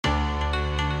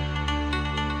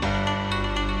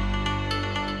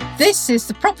This is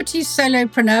the Property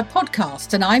Solopreneur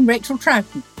podcast, and I'm Rachel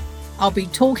Troughton. I'll be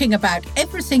talking about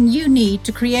everything you need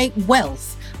to create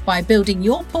wealth by building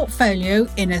your portfolio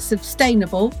in a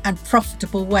sustainable and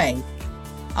profitable way.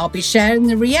 I'll be sharing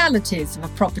the realities of a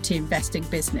property investing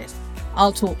business.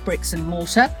 I'll talk bricks and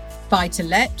mortar,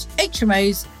 buy-to-let,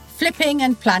 HMOs, flipping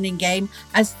and planning game,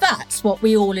 as that's what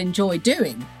we all enjoy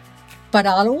doing. But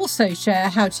I'll also share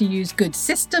how to use good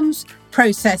systems,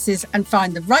 processes, and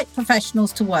find the right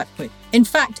professionals to work with. In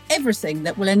fact, everything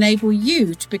that will enable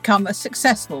you to become a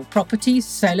successful property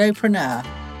solopreneur.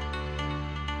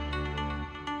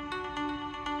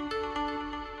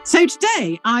 So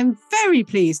today, I'm very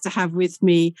pleased to have with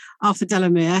me Arthur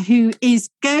Dallimer, who is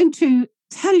going to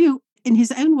tell you in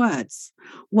his own words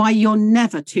why you're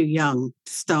never too young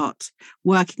to start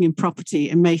working in property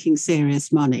and making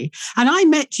serious money. And I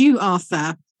met you,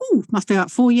 Arthur, must be about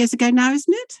 4 years ago now,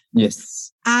 isn't it?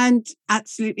 Yes. And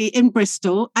absolutely in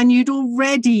Bristol. And you'd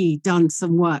already done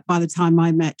some work by the time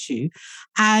I met you.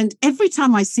 And every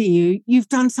time I see you, you've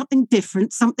done something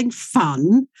different, something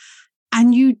fun,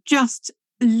 and you just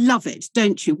love it,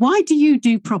 don't you? Why do you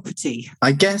do property?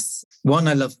 I guess, one,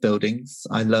 I love buildings.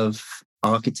 I love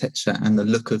architecture and the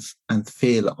look of and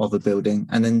feel of a building.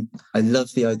 And then I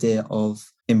love the idea of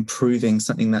improving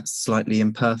something that's slightly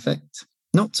imperfect,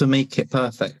 not to make it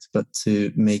perfect, but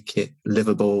to make it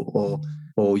livable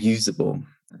or usable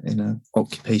in an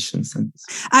occupation sense.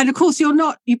 And of course,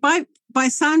 by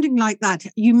sounding like that,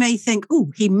 you may think,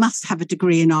 he must have a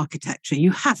degree in architecture.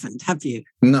 You haven't, have you?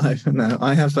 No.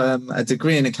 I have a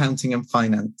degree in accounting and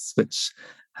finance, which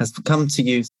has come to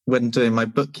use when doing my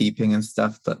bookkeeping and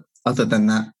stuff. But other than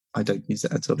that, I don't use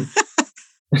it at all.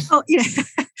 Oh, yeah,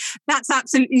 that's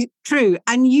absolutely true.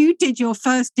 And you did your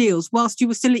first deals whilst you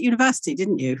were still at university,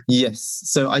 didn't you? Yes.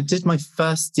 So I did my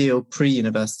first deal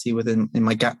pre-university in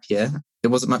my gap year. It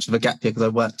wasn't much of a gap year because I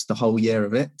worked the whole year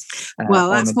of it. Well,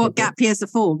 that's what gap years are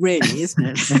for, really,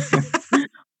 isn't it?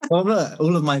 Well, look,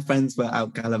 all of my friends were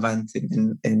out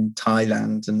gallivanting in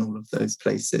Thailand and all of those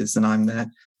places. And I'm there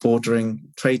ordering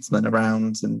tradesmen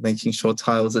around and making sure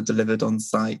tiles are delivered on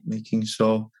site, making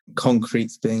sure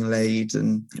concrete's being laid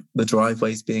and the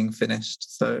driveways being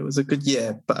finished. So it was a good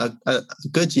year, but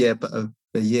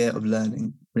a year of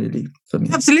learning, really, for me.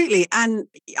 Absolutely. And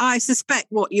I suspect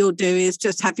what you'll do is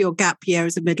just have your gap year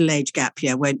as a middle-aged gap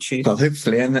year, won't you? Well,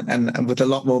 hopefully, and with a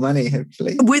lot more money,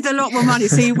 hopefully. With a lot more money.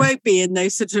 So you won't be in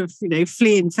those sort of,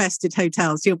 flea-infested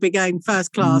hotels. You'll be going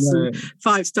first class and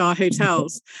 5-star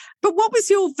hotels. But what was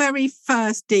your very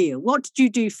first deal? What did you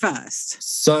do first?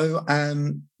 So,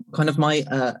 kind of my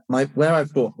where I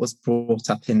was brought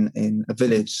up in a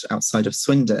village outside of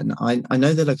Swindon. I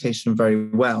know the location very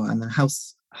well, and the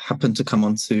house happened to come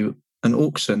onto an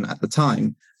auction at the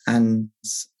time. And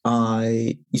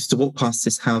I used to walk past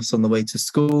this house on the way to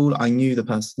school. I knew the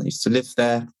person that used to live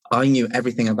there. I knew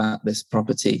everything about this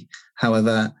property.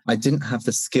 However, I didn't have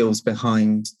the skills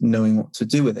behind knowing what to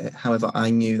do with it. However, I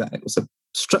knew that it was a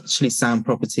structurally sound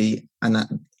property and that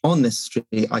on this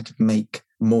street I could make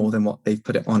more than what they've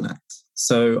put it on at.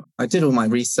 So I did all my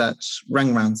research,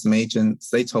 rang around some agents.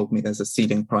 They told me there's a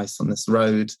ceiling price on this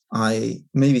road. I,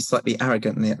 maybe slightly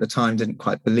arrogantly at the time, didn't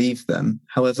quite believe them.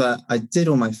 However, I did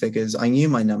all my figures. I knew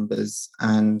my numbers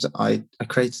and I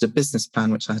created a business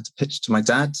plan, which I had to pitch to my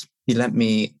dad. He lent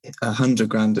me 100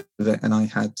 grand of it and I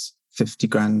had 50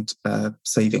 grand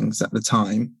savings at the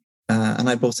time. And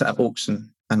I bought it at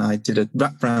auction. And I did a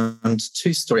wraparound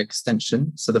 2-story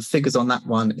extension. So the figures on that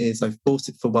one is I've bought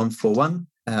it for 141.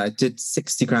 I did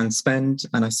 60 grand spend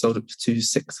and I sold it for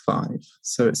 265.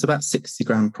 So it's about 60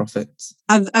 grand profit.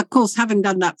 And of course, having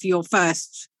done that for your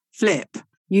first flip,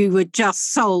 you were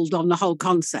just sold on the whole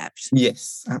concept.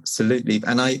 Yes, absolutely.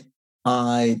 And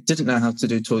I didn't know how to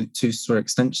do 2-story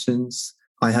extensions.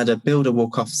 I had a builder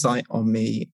walk off site on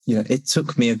me. It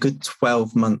took me a good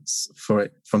 12 months for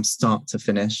it from start to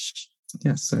finish.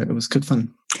 Yeah, so it was good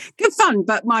fun. Good fun,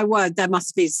 but my word, there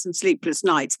must be some sleepless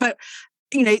nights. But,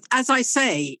 as I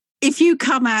say, if you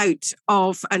come out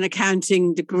of an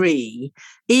accounting degree,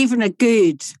 even a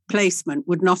good placement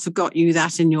would not have got you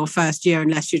that in your first year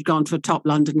unless you'd gone to a top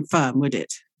London firm, would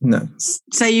it? No.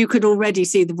 So you could already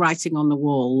see the writing on the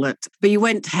wall. But you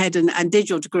went ahead and did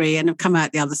your degree and have come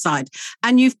out the other side.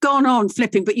 And you've gone on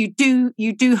flipping, but you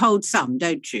do hold some,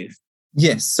 don't you?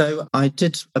 Yes, so I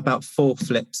did about 4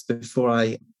 flips before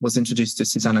I was introduced to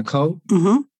Susanna Cole.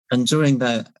 Mm-hmm.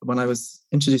 And when I was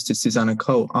introduced to Susanna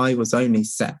Cole, I was only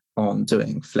set on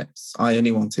doing flips. I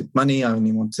only wanted money. I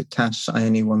only wanted cash. I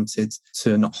only wanted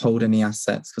to not hold any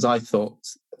assets because I thought,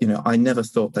 I never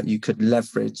thought that you could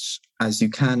leverage as you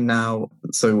can now.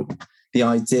 So the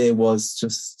idea was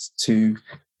just to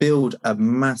build a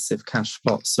massive cash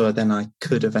pot so then I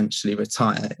could eventually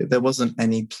retire. There wasn't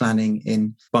any planning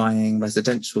in buying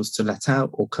residentials to let out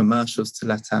or commercials to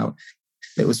let out.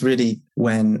 It was really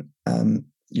when,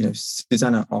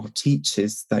 Susanna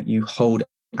teaches that you hold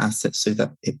assets so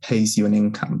that it pays you an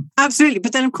income. Absolutely.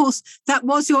 But then, of course, that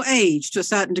was your age to a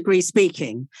certain degree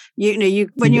speaking.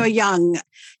 When you're young,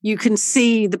 you can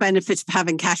see the benefit of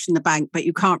having cash in the bank, but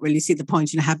you can't really see the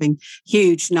point in having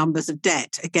huge numbers of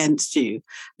debt against you.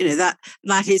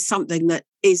 That is something that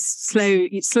it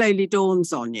slowly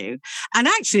dawns on you. And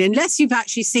actually, unless you've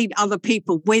actually seen other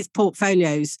people with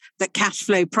portfolios that cash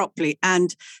flow properly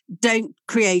and don't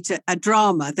create a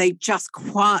drama, they just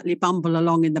quietly bumble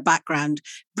along in the background,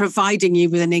 providing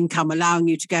you with an income, allowing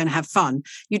you to go and have fun.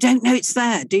 You don't know it's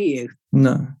there, do you?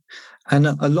 No. And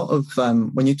a lot of,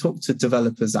 when you talk to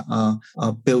developers that are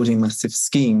building massive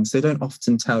schemes, they don't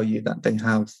often tell you that they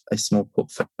have a small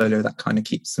portfolio that kind of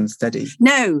keeps them steady.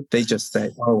 No. They just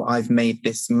say, I've made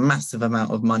this massive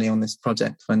amount of money on this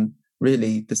project, when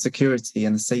really the security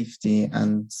and the safety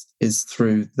is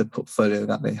through the portfolio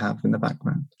that they have in the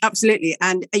background. Absolutely.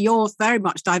 And you're very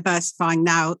much diversifying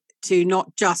now to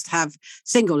not just have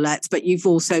single lets, but you've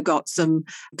also got some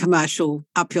commercial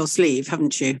up your sleeve,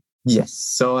 haven't you? Yes.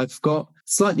 So I've got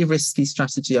slightly risky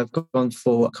strategy. I've gone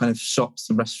for kind of shops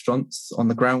and restaurants on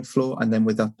the ground floor, and then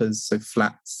with uppers, so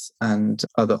flats and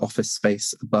other office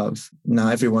space above. Now,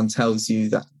 everyone tells you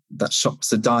that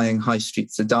shops are dying, high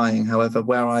streets are dying. However,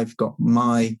 where I've got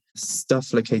my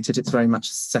stuff located, it's very much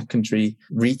secondary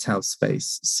retail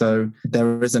space. So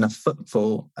there isn't a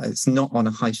footfall. It's not on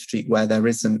a high street where there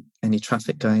isn't any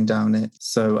traffic going down it.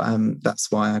 So that's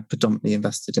why I predominantly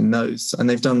invested in those. And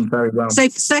they've done very well. So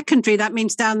for secondary, that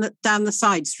means down the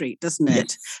side street, doesn't it?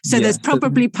 Yes. So there's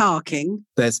probably parking.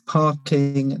 There's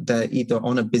parking. They're either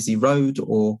on a busy road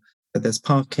or there's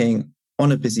parking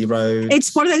on a busy road.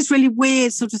 It's one of those really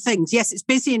weird sort of things. Yes, it's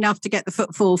busy enough to get the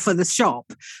footfall for the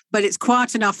shop, but it's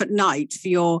quiet enough at night for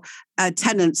your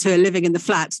tenants who are living in the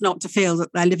flats not to feel that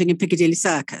they're living in Piccadilly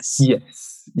Circus.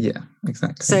 Yes, yeah,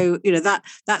 exactly. So,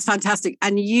 that's fantastic.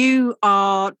 And you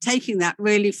are taking that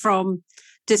really from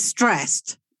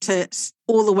distressed to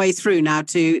all the way through now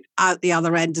to out the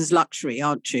other end as luxury,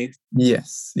 aren't you?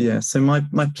 Yes, yeah. So my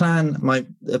plan,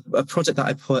 a project that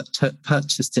I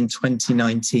purchased in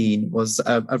 2019 was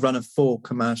a run of 4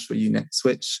 commercial units,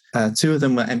 which 2 of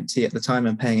them were empty at the time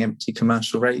and paying empty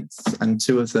commercial rates, and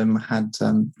 2 of them had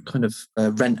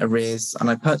rent arrears. And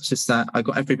I purchased that. I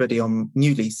got everybody on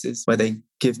new leases where they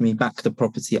give me back the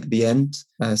property at the end,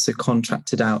 so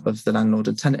contracted out of the Landlord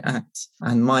and Tenant Act.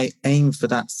 And my aim for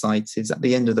that site is at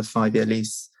the end of the 5-year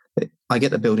lease, I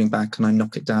get the building back and I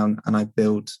knock it down and I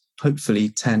build hopefully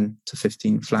 10 to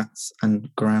 15 flats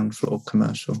and ground floor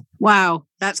commercial. Wow,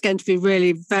 that's going to be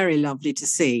really very lovely to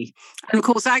see. And of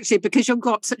course, actually, because you've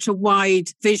got such a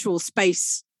wide visual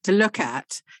space to look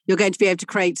at, you're going to be able to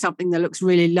create something that looks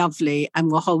really lovely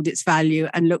and will hold its value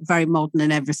and look very modern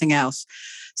and everything else.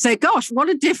 So gosh, what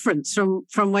a difference from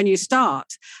when you start.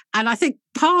 And I think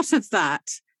part of that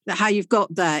how you've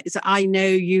got there is that I know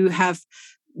you have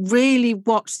really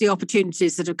watch the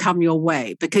opportunities that have come your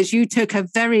way, because you took a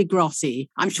very grotty,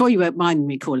 I'm sure you won't mind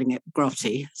me calling it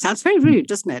grotty, sounds very rude,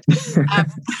 doesn't it?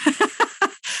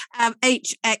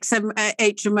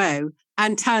 HMO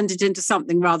and turned it into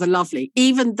something rather lovely,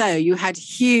 even though you had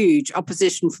huge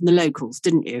opposition from the locals,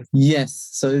 didn't you? Yes.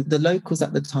 So the locals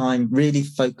at the time really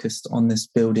focused on this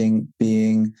building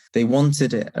they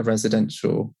wanted it a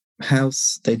residential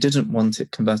house. They didn't want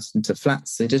it converted into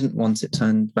flats. They didn't want it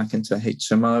turned back into a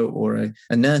HMO or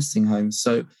a nursing home.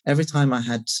 So every time I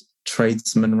had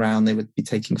tradesmen around, they would be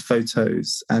taking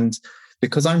photos. And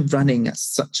because I'm running at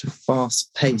such a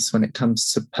fast pace when it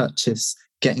comes to purchase,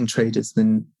 getting traders,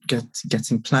 then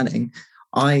getting planning,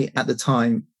 I, at the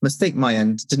time, mistake my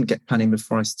end, didn't get planning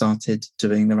before I started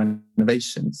doing the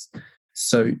renovations.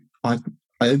 So I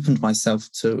opened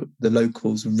myself to the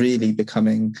locals really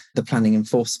becoming the planning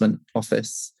enforcement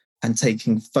office and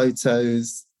taking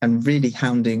photos and really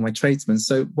hounding my tradesmen.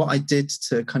 So what I did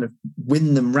to kind of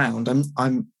win them round,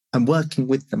 I'm working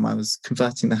with them. I was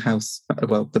converting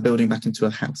the building back into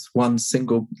a house, one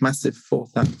single massive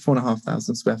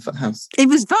 4,500 square foot house. It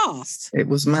was vast. It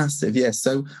was massive, yes.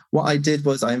 So what I did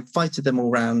was I invited them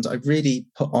all round. I really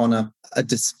put on a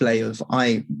display of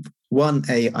I'm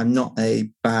not a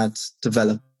bad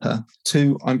developer.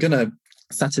 2, I'm going to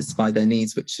satisfy their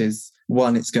needs, which is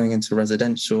 1, it's going into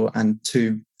residential, and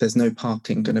 2, there's no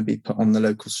parking going to be put on the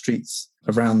local streets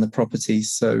around the property.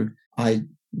 So I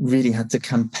really had to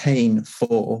campaign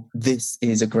for, this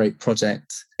is a great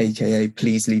project, aka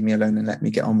please leave me alone and let me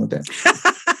get on with it.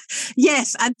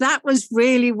 Yes, and that was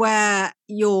really where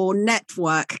your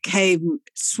network came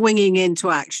swinging into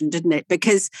action, didn't it?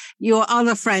 Because your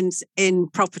other friends in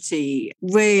property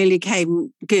really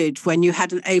came good when you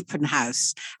had an open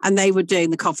house and they were doing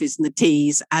the coffees and the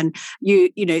teas, and you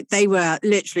know, they were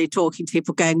literally talking to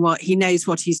people going, well, he knows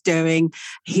what he's doing.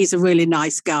 He's a really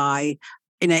nice guy.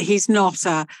 You know, he's not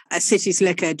a city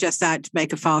slicker just out to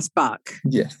make a fast buck.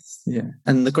 Yes, yeah.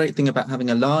 And the great thing about having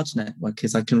a large network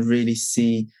is I can really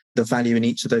see the value in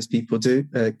each of those people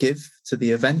give to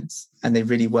the event, and they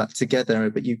really work together,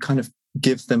 but you kind of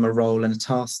give them a role and a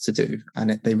task to do,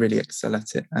 and they really excel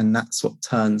at it. And that's what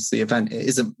turns the event. It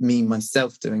isn't me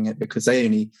myself doing it, because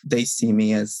they see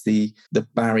me as the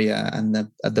barrier and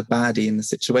the baddie in the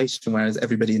situation, whereas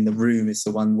everybody in the room is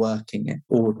the one working it.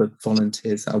 All the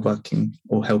volunteers are working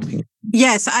or helping.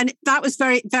 Yes, and that was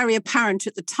very, very apparent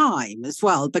at the time as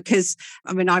well, because,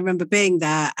 I mean, I remember being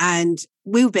there and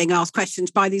we were being asked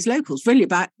questions by these locals really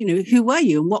about, you know, who were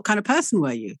you and what kind of person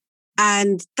were you?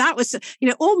 And that was, you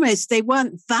know, almost they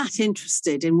weren't that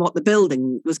interested in what the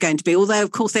building was going to be, although, of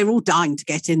course, they were all dying to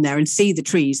get in there and see the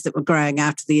trees that were growing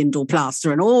out of the indoor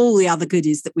plaster and all the other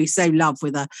goodies that we so love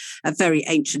with a very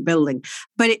ancient building.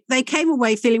 But they came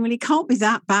away feeling, well, it can't be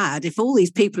that bad if all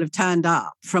these people have turned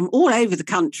up from all over the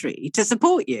country to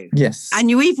support you. Yes.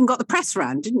 And you even got the press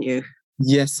round, didn't you?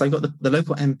 Yes, I got the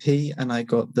local MP and I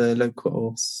got the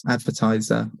local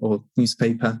advertiser or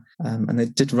newspaper, and they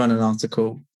did run an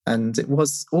article. And it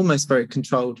was almost very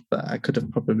controlled, but I could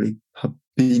have probably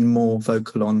been more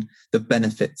vocal on the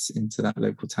benefits into that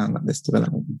local town, like this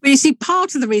development. But you see,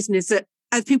 part of the reason is that,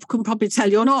 as people can probably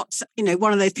tell, you're not, you know,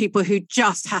 one of those people who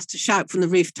just has to shout from the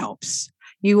rooftops.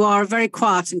 You are a very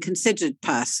quiet and considered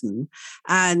person.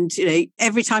 And, you know,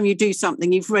 every time you do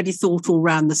something, you've already thought all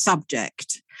around the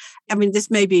subject. I mean,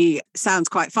 this maybe sounds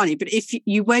quite funny, but if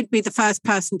you won't be the first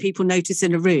person people notice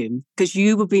in a room, because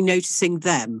you will be noticing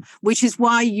them, which is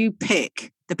why you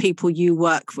pick the people you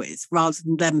work with rather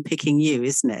than them picking you,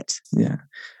 isn't it? Yeah.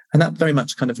 And that very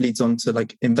much kind of leads on to,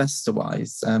 like,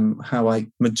 investor-wise, how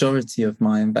majority of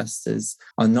my investors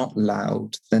are not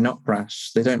loud, they're not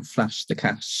brash, they don't flash the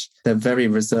cash. They're very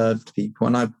reserved people,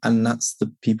 and that's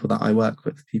the people that I work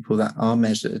with, people that are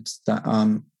measured, that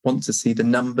want to see the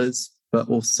numbers, but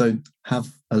also have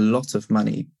a lot of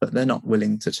money, but they're not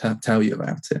willing to tell you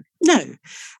about it. No.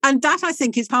 And that, I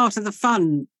think, is part of the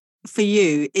fun for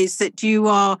you, is that you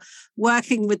are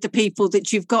working with the people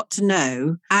that you've got to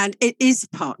know, and it is a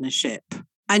partnership.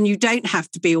 And you don't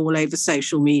have to be all over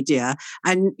social media,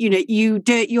 and, you know, you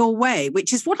do it your way,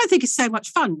 which is what I think is so much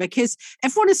fun, because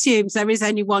everyone assumes there is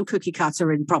only one cookie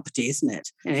cutter in property, isn't it?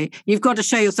 You know, you've got to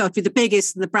show yourself to be the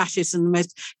biggest and the brashest and the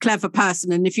most clever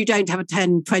person. And if you don't have a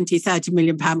 10, 20, 30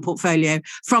 million pound portfolio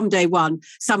from day one,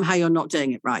 somehow you're not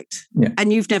doing it right. Yeah.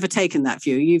 And you've never taken that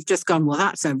view. You've just gone, well,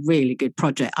 that's a really good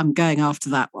project. I'm going after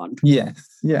that one. Yeah.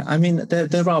 Yeah. I mean,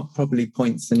 there are probably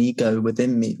points and ego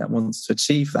within me that wants to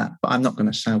achieve that, but I'm not going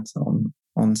to shout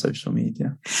on social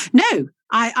media. No,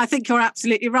 I think you're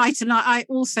absolutely right. And I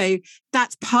also,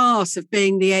 that's part of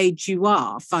being the age you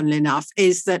are, funnily enough,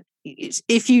 is that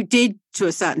if you did to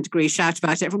a certain degree shout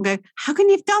about it, everyone go, how can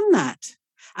you have done that?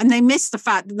 And they miss the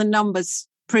fact that the numbers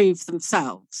prove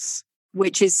themselves,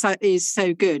 which is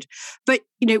so good. But,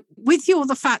 you know, with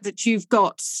the fact that you've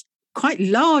got quite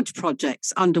large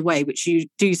projects underway, which you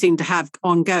do seem to have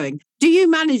ongoing, do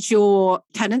you manage your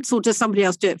tenants or does somebody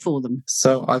else do it for them?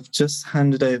 So I've just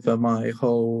handed over my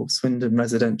whole Swindon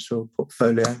residential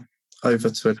portfolio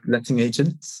over to a letting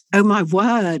agent. Oh my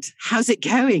word. How's it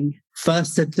going?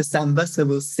 1st of December, so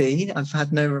we'll see. I've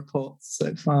had no reports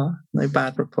so far, no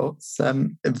bad reports.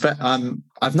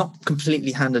 I've not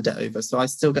completely handed it over, so I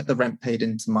still get the rent paid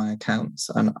into my account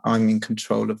and I'm in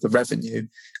control of the revenue.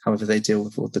 However, they deal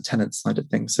with all the tenant side of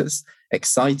things. So it's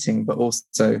exciting, but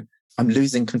also I'm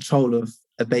losing control of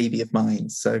a baby of mine.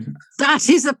 So that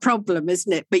is a problem,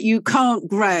 isn't it? But you can't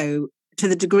grow to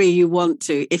the degree you want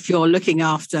to if you're looking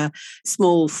after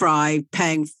small fry,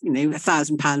 paying, you know,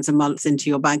 £1,000 a month into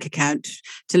your bank account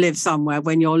to live somewhere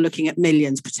when you're looking at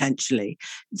millions potentially.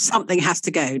 Something has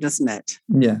to go, doesn't it?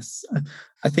 Yes.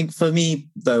 I think for me,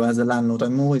 though, as a landlord,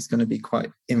 I'm always going to be quite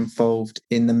involved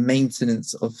in the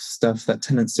maintenance of stuff that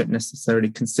tenants don't necessarily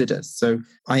consider. So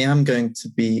I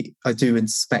do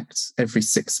inspect every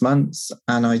 6 months,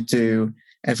 and I do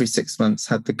every 6 months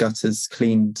have the gutters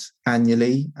cleaned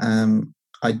annually.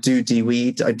 I do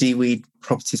de-weed. I de-weed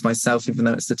properties myself, even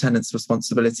though it's the tenant's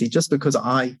responsibility, just because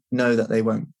I know that they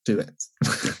won't do it.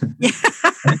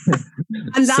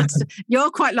 And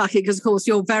you're quite lucky because, of course,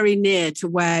 you're very near to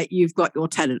where you've got your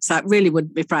tenants. That really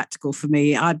wouldn't be practical for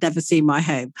me. I'd never see my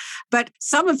home. But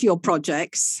some of your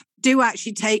projects, do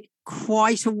actually take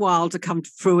quite a while to come to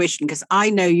fruition, because I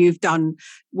know you've done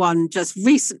one just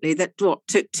recently that took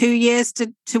 2 years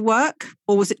to work,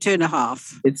 or was it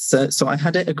 2.5? It's so I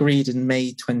had it agreed in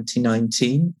May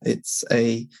 2019.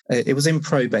 It was in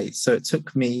probate, so it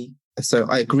took me. So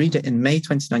I agreed it in May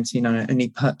 2019, and I only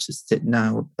purchased it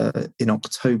now in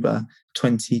October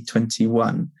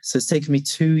 2021. So it's taken me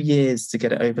 2 years to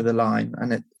get it over the line,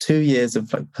 and 2 years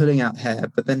of like pulling out hair.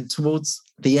 But then towards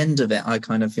the end of it, I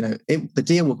kind of, the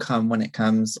deal will come when it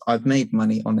comes. I've made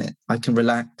money on it. I can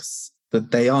relax.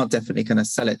 But they are definitely going to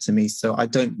sell it to me. So I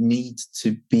don't need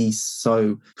to be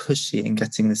so pushy in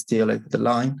getting this deal over the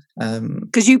line.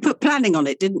 Because you put planning on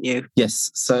it, didn't you?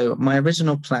 Yes. So my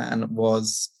original plan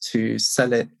was to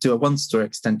sell it, do a 1-store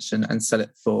extension and sell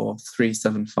it for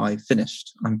 375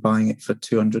 finished. I'm buying it for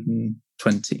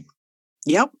 220.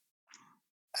 Yep.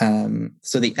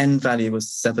 So the end value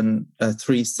was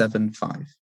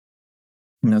 375.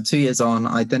 Now, 2 years on,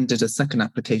 I then did a second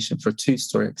application for a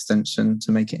 2-story extension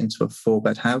to make it into a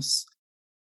 4-bed house.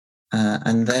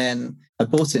 And then I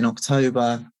bought it in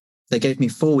October. They gave me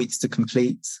 4 weeks to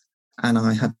complete, and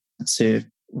I had to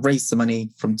raise the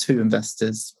money from 2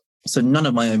 investors. So none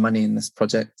of my own money in this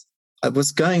project. I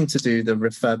was going to do the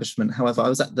refurbishment. However, I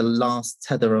was at the last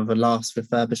tether of a last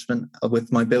refurbishment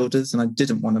with my builders, and I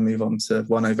didn't want to move on to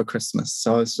one over Christmas.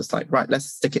 So I was just like, right, let's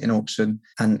stick it in auction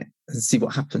and see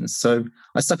what happens. So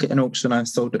I stuck it in auction. I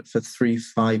sold it for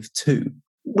 352.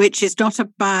 Which is not a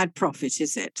bad profit,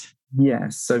 is it? Yeah,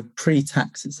 so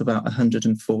pre-tax, it's about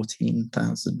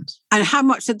 114,000. And how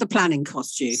much did the planning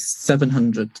cost you?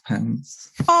 £700.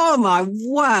 Oh, my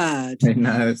word. I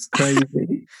know, it's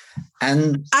crazy.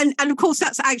 And of course,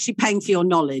 that's actually paying for your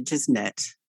knowledge, isn't it?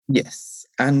 Yes.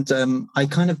 And I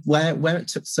kind of, where it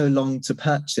took so long to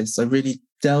purchase, I really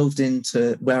delved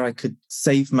into where I could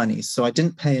save money. So I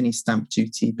didn't pay any stamp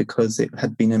duty because it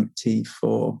had been empty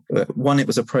for, 1, it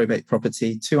was a probate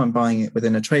property. 2, I'm buying it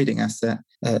within a trading asset,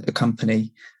 a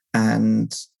company.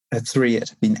 And 3, it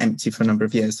had been empty for a number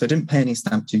of years. So I didn't pay any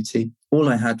stamp duty. All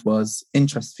I had was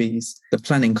interest fees, the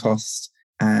planning cost,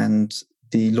 and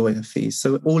the lawyer fees.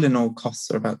 So all in all,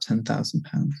 costs are about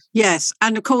 £10,000. Yes.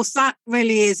 And of course, that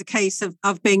really is a case of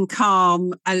being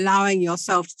calm, allowing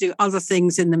yourself to do other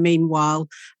things in the meanwhile,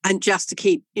 and just to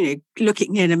keep,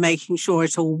 looking in and making sure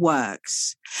it all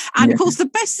works. And of course, the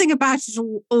best thing about it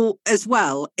all as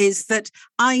well is that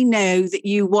I know that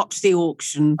you watch the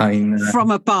auction from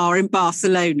a bar in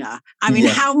Barcelona. I mean,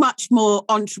 how much more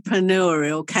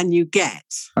entrepreneurial can you get?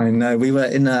 I know. We were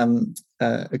in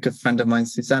a good friend of mine,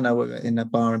 Susanna, we were in a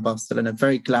bar in Barcelona,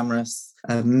 very glamorous,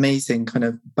 amazing kind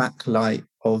of backlight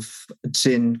of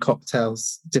gin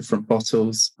cocktails, different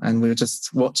bottles, and we were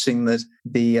just watching the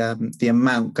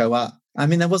amount go up. I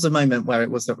mean, there was a moment where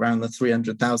it was around the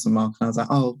 300,000 mark, and I was like,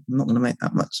 "Oh, I'm not going to make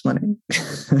that much money."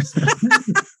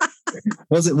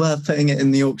 Was it worth putting it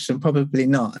in the auction? Probably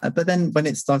not. But then when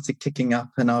it started kicking up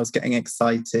and I was getting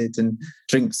excited and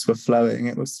drinks were flowing,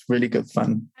 it was really good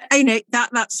fun.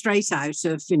 That's straight out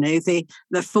of, the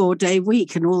 4-day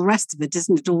week and all the rest of it,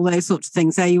 isn't it? All those sorts of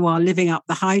things. There you are, living up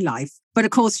the high life. But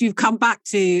of course, you've come back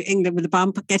to England with a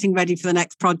bump, getting ready for the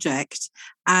next project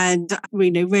and,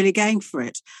 really going for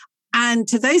it. And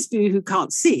to those of you who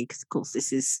can't see, because of course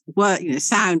this is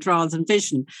sound rather than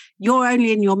vision, you're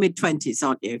only in your mid-20s,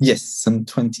 aren't you? Yes, I'm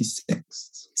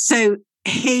 26. So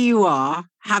here you are,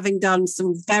 having done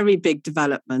some very big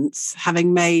developments,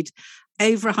 having made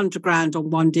over 100 grand on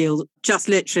one deal, just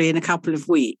literally in a couple of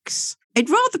weeks. It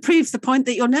rather proves the point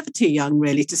that you're never too young,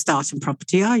 really, to start in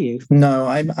property, are you? No,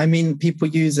 I mean, people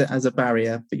use it as a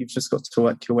barrier, but you've just got to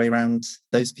work your way around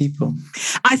those people.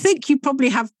 I think you probably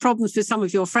have problems with some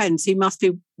of your friends who must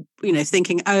be,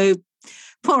 thinking, oh,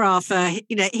 poor Arthur,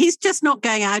 he's just not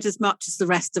going out as much as the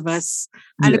rest of us.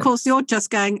 And of course, you're just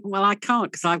going, well, I can't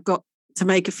because I've got to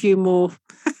make a few more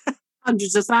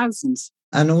hundreds of thousands.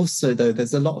 And also, though,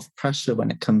 there's a lot of pressure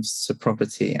when it comes to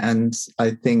property. And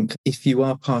I think if you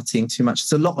are partying too much,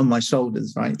 it's a lot on my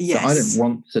shoulders, right? Yes. So I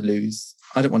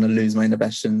don't want to lose my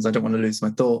inhibitions. I don't want to lose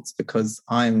my thoughts because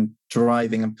I'm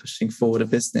driving and pushing forward a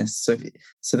business. So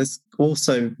there's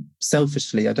also,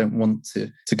 selfishly, I don't want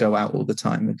to go out all the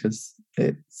time because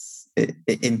it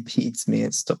impedes me.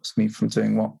 It stops me from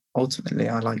doing what ultimately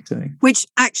I like doing. Which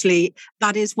actually,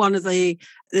 that is one of the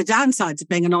downsides of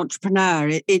being an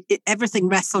entrepreneur. Everything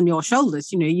rests on your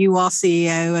shoulders. You are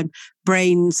CEO and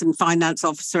brains and finance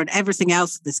officer and everything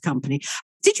else of this company.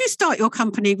 Did you start your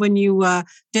company when you were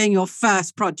doing your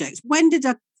first project? When did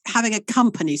having a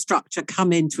company structure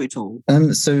come into it all?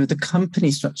 So the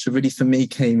company structure really for me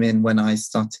came in when I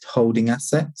started holding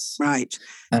assets. Right.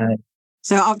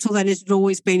 So up till then, it had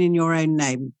always been in your own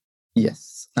name?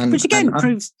 Yes. Which again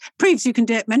proves you can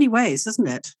do it many ways, doesn't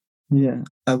it? Yeah.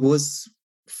 I was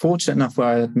fortunate enough where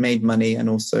I had made money and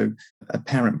also a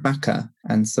parent backer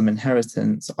and some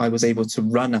inheritance. I was able to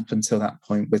run up until that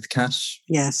point with cash.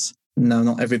 Yes. No,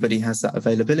 not everybody has that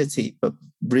availability, but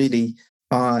really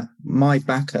my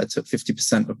backer took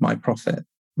 50% of my profit,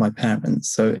 my parents.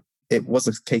 So it was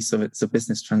a case of it's a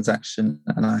business transaction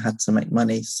and I had to make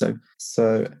money. So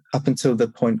up until the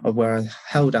point of where I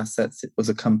held assets, it was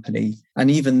a company.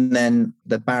 And even then,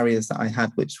 the barriers that I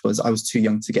had, which was I was too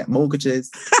young to get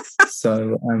mortgages.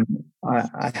 So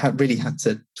I really had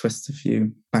to twist a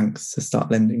few banks to start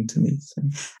lending to me. So.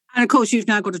 And of course, you've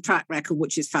now got a track record,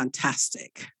 which is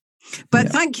fantastic. But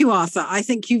Thank you, Arthur. I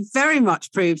think you very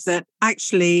much proved that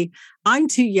actually I'm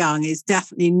too young is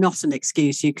definitely not an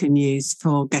excuse you can use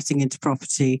for getting into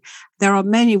property. There are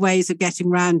many ways of getting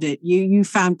around it. You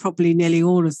found probably nearly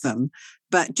all of them,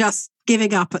 but just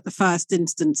giving up at the first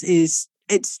instance it's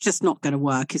just not going to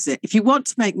work, is it? If you want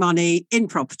to make money in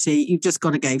property, you've just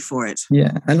got to go for it.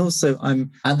 Yeah. And also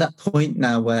I'm at that point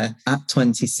now where at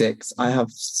 26, I have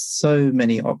so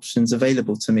many options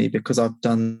available to me because I've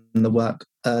done the work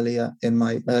earlier in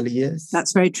my early years.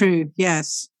 That's very true.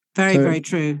 Yes. Very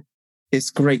true. It's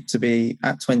great to be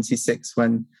at 26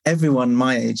 when everyone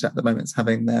my age at the moment is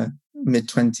having their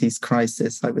mid-20s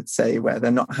crisis, I would say, where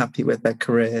they're not happy with their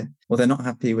career or they're not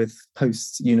happy with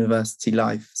post-university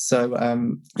life. So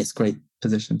it's a great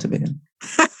position to be in.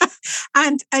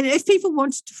 And if people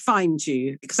wanted to find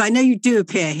you, because I know you do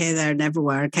appear here, there and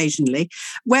everywhere occasionally,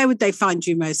 where would they find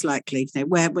you most likely?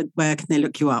 Where can they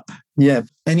look you up? Yeah,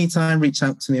 anytime reach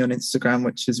out to me on Instagram,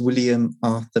 which is William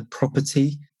Arthur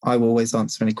Property. I will always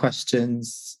answer any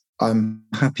questions. I'm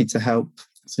happy to help.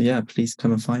 So yeah, please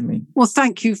come and find me. Well,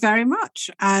 thank you very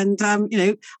much. And,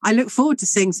 I look forward to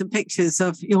seeing some pictures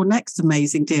of your next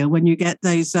amazing deal when you get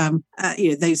those,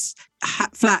 those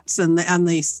flats and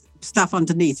the stuff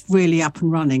underneath really up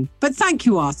and running. But thank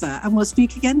you, Arthur, and we'll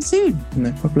speak again soon.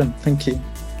 No problem. Thank you.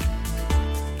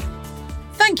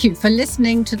 Thank you for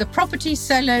listening to the Property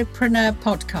Solopreneur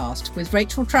podcast with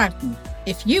Rachel Troughton.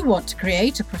 If you want to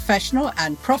create a professional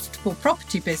and profitable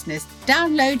property business,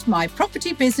 download my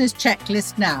property business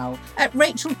checklist now at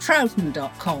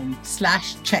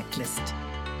racheltroughton.com/checklist.